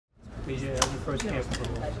BJ, how's your first camp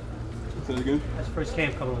coming along? Say it again? How's your first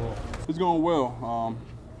camp coming along? It's going well.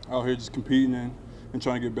 Out here just competing and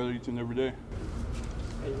trying to get better each and every day.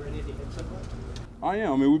 Are you ready to hit someone? I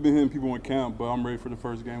am. I mean, we've been hitting people in camp, but I'm ready for the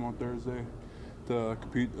first game on Thursday to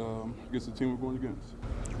compete against the team we're going against.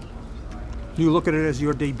 Do you look at it as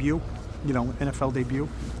your debut, NFL debut?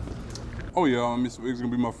 Oh yeah, it's going to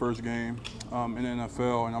be my first game in the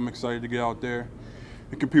NFL, and I'm excited to get out there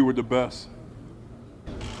and compete with the best.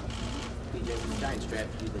 BJ, when the Giants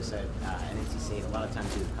drafted you, they said NCC, a lot of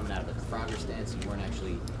times you were coming out of like a Frogger stance, you weren't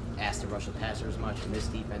actually asked to rush the passer as much. In this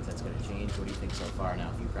defense, that's going to change. What do you think so far now,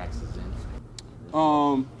 a few practices in?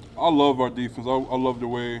 I love our defense. I love the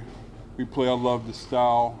way we play. I love the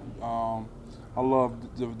style. I love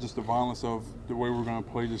just the violence of the way we're going to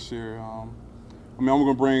play this year. I'm going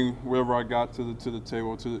to bring whatever I got to the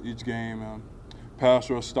table, to each game. Pass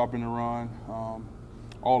rush, stopping the run,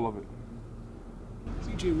 all of it.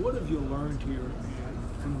 CJ, what have you learned here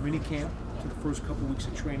from minicamp to the first couple weeks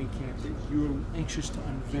of training camp that you're anxious to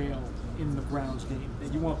unveil in the Browns game,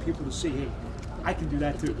 that you want people to see, hey, I can do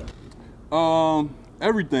that too?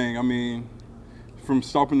 Everything. I mean, from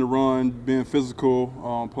stopping the run, being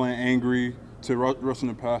physical, playing angry, to rushing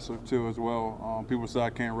the passer too as well. People say I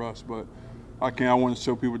can't rush, but I can. I want to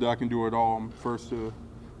show people that I can do it all. I'm first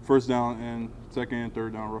down and second and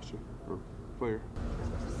third down rusher or player.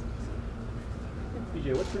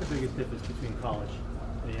 BJ, what's been the biggest difference between college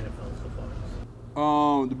and the NFL so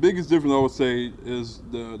far? The biggest difference I would say is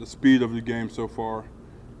the speed of the game so far,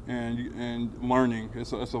 and learning.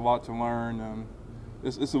 It's a lot to learn, and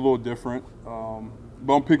it's a little different.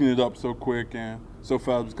 But I'm picking it up so quick and so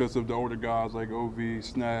fast because of the older guys like OV,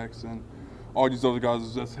 Snacks, and all these other guys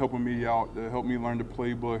is just helping me out, to help me learn the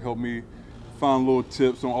playbook, help me find little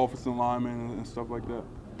tips on offensive linemen and stuff like that.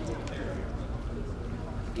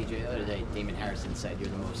 DJ, the other day, Damon Harrison said you're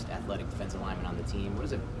the most athletic defensive lineman on the team. What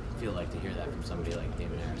does it feel like to hear that from somebody like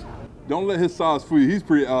Damon Harrison? Don't let his size fool you. He's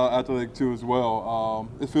pretty athletic too as well.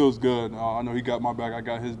 It feels good. I know he got my back, I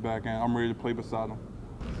got his back, and I'm ready to play beside him.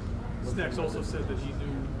 Snacks also said that he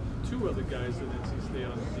knew two other guys at NC State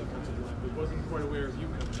on the defensive line, but wasn't quite aware of you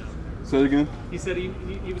coming out. Say it again? He said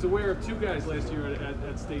he was aware of two guys last year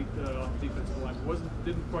at State on the defensive line, but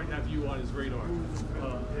didn't quite have you on his radar.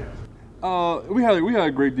 We had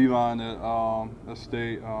a great D-line at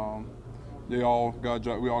State. We all got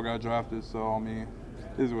drafted, so I mean,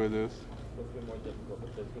 it is what it is. What's been more difficult, the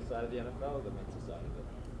physical side of the NFL or the mental side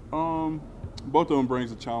of it? Both of them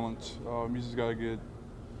brings a challenge. You just gotta get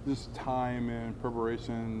just time and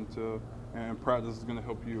preparation and practice is gonna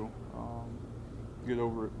help you get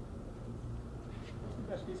over it.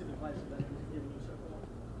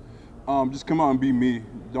 Just come out and be me.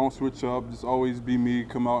 Don't switch up. Just always be me.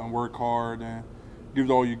 Come out and work hard and give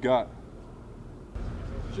it all you got.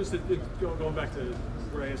 Just going back to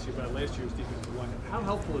what I asked you about last year's defensive line, how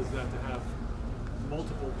helpful is that to have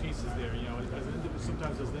multiple pieces there? You know,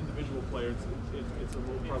 sometimes as an individual player, it's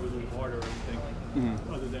probably a little harder, I think,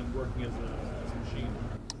 other than working as a machine.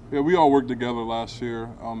 Yeah, we all worked together last year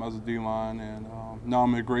as a D-line, and now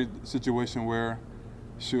I'm in a great situation where,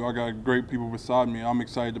 shoot, I got great people beside me. I'm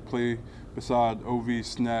excited to play beside OV,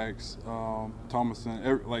 Snacks,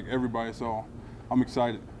 Thomason, like everybody. So I'm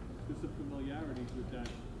excited. There's some familiarity with that,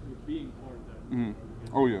 with being part of that.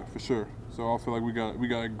 Oh yeah, for sure. So I feel like we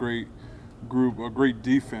got a great group, a great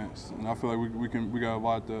defense, and I feel like we got a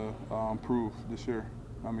lot to improve this year.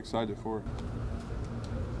 I'm excited for it.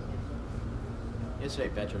 Yesterday,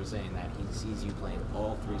 Bettcher was saying that he sees you playing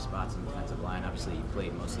all three spots in the defensive line. Obviously, you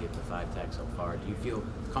played mostly at the 5-tech so far. Do you feel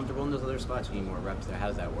comfortable in those other spots? Do you need more reps there? How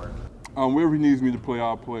does that work? Wherever he needs me to play,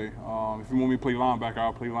 I'll play. If you want me to play linebacker,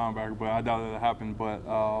 I'll play linebacker, but I doubt that'll happen. But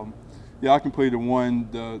yeah, I can play the 1,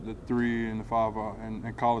 the 3, and the 5.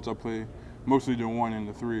 In college, I play mostly the 1 and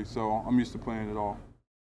the 3, so I'm used to playing it all.